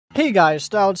Hey guys,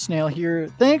 Stout Snail here.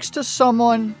 Thanks to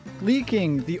someone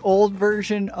leaking the old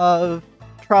version of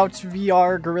Trout's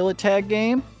VR Gorilla Tag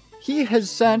game, he has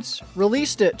since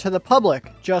released it to the public,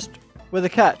 just with a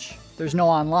catch. There's no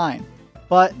online.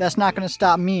 But that's not going to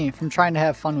stop me from trying to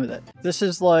have fun with it. This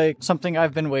is like something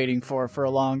I've been waiting for a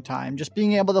long time. Just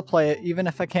being able to play it, even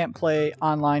if I can't play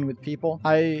online with people.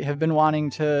 I have been wanting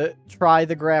to try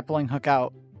the grappling hook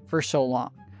out for so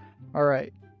long. All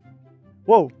right.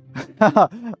 Whoa.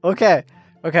 Okay.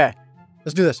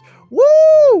 Let's do this.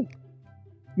 Woo!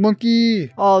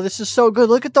 Monkey. Oh, this is so good.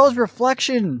 Look at those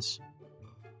reflections.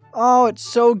 Oh, it's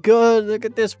so good. Look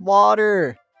at this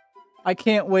water. I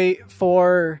can't wait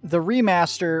for the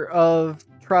remaster of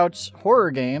Trout's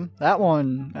horror game. That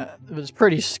one was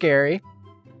pretty scary.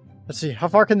 Let's see. How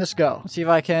far can this go? Let's see if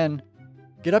I can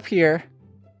get up here.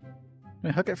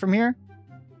 Can I hook it from here?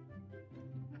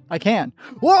 I can.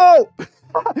 Whoa!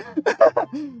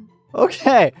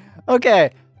 Okay.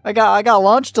 I got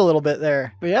launched a little bit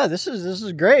there. But yeah, this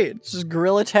is great. This is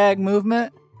Gorilla Tag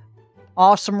movement,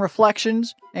 awesome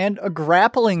reflections, and a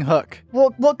grappling hook.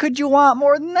 Well, what could you want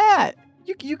more than that?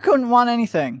 You couldn't want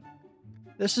anything.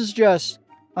 This is just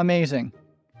amazing.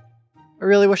 I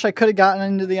really wish I could have gotten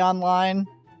into the online,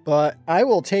 but I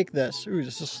will take this. Ooh,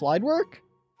 does this slide work?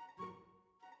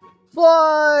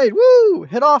 Slide! Woo!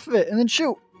 Hit off of it and then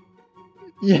shoot.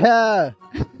 Yeah.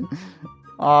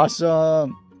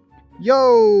 Awesome.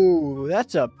 Yo,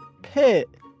 that's a pit.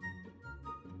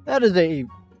 That is a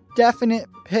definite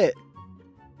pit.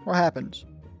 What happens?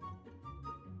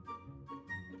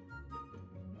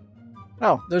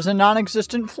 Oh, there's a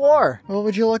non-existent floor. Well,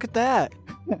 would you look at that?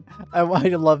 I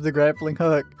love the grappling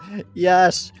hook.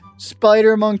 Yes.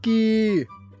 Spider monkey.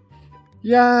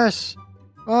 Yes.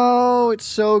 Oh, it's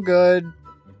so good.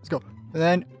 Let's go. And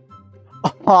then...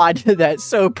 Oh, I did that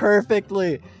so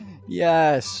perfectly.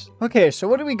 Yes. Okay, so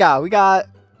what do we got? We got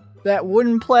that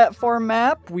wooden platform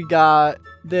map. We got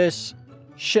this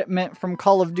shipment from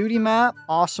Call of Duty map.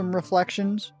 Awesome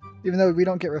reflections. Even though we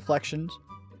don't get reflections.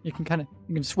 You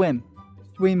can swim.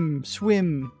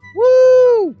 Swim.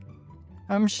 Woo!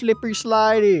 I'm slippery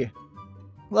slidey.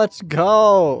 Let's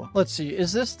go. Let's see.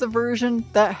 Is this the version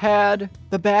that had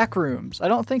the back rooms? I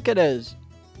don't think it is.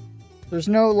 There's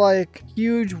no, like,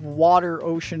 huge water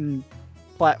ocean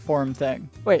platform thing.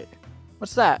 Wait,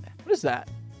 what's that? What is that?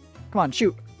 Come on,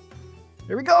 shoot.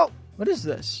 Here we go. What is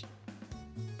this?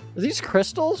 Are these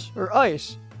crystals or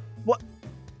ice? What?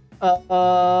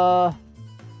 Well,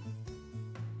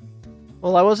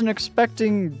 I wasn't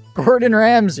expecting Gordon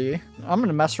Ramsay. I'm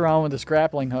gonna mess around with this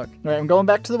grappling hook. All right, I'm going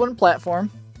back to the wooden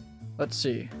platform. Let's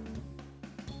see.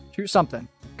 Shoot something.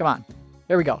 Come on.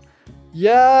 There we go.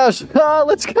 Yes! Ah,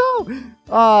 let's go! Oh,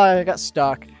 I got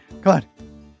stuck. Come on.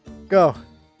 Go.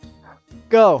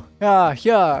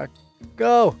 Yeah.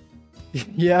 Go.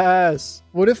 Yes.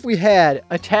 What if we had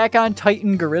Attack on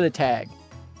Titan Gorilla Tag?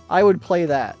 I would play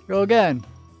that. Go again.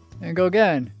 And go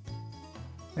again.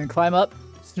 And climb up.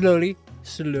 Slowly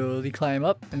climb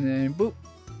up. And then boop.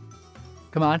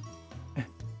 Come on.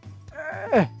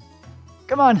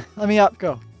 Come on. Let me up.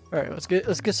 Go. Alright, let's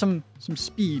get some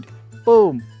speed.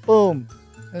 Boom. And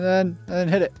then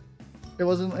hit it. It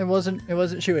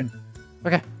wasn't shooting.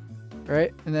 Okay.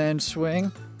 Alright, and then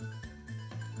swing.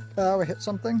 We hit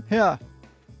something. Yeah.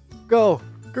 Go.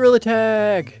 Gorilla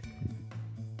Tag.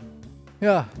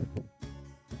 Yeah.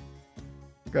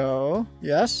 Go.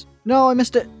 Yes. No, I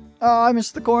missed it. Oh, I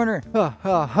missed the corner.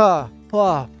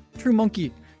 True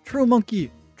monkey.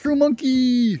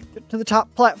 Get to the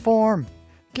top platform.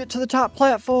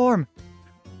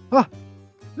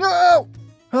 No!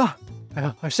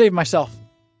 I saved myself.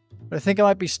 But I think I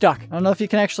might be stuck. I don't know if you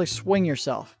can actually swing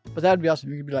yourself. But that would be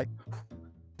awesome. You could be like,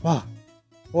 wah.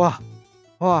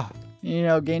 You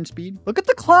know, gain speed. Look at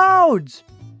the clouds!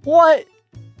 What?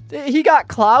 He got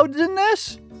clouds in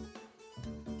this?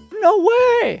 No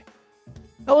way!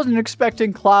 I wasn't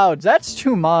expecting clouds. That's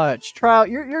too much. Trout,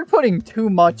 you're putting too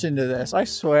much into this, I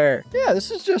swear. Yeah,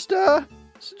 this is just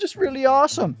really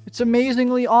awesome. It's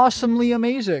awesomely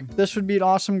amazing. This would be an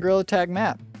awesome Gorilla Tag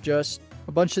map. Just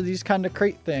a bunch of these kind of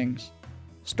crate things.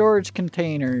 Storage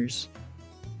containers.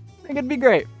 I think it'd be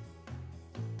great.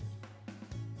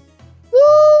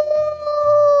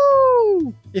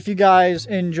 Woo! If you guys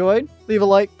enjoyed, leave a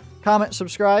like, comment,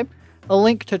 subscribe. A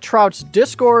link to Trout's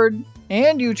Discord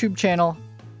and YouTube channel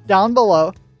down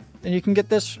below. And you can get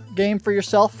this game for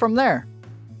yourself from there.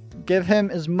 Give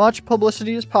him as much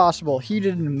publicity as possible. He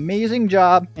did an amazing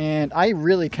job, and I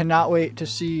really cannot wait to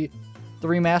see the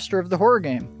remaster of the horror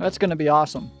game. That's going to be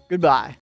awesome. Goodbye.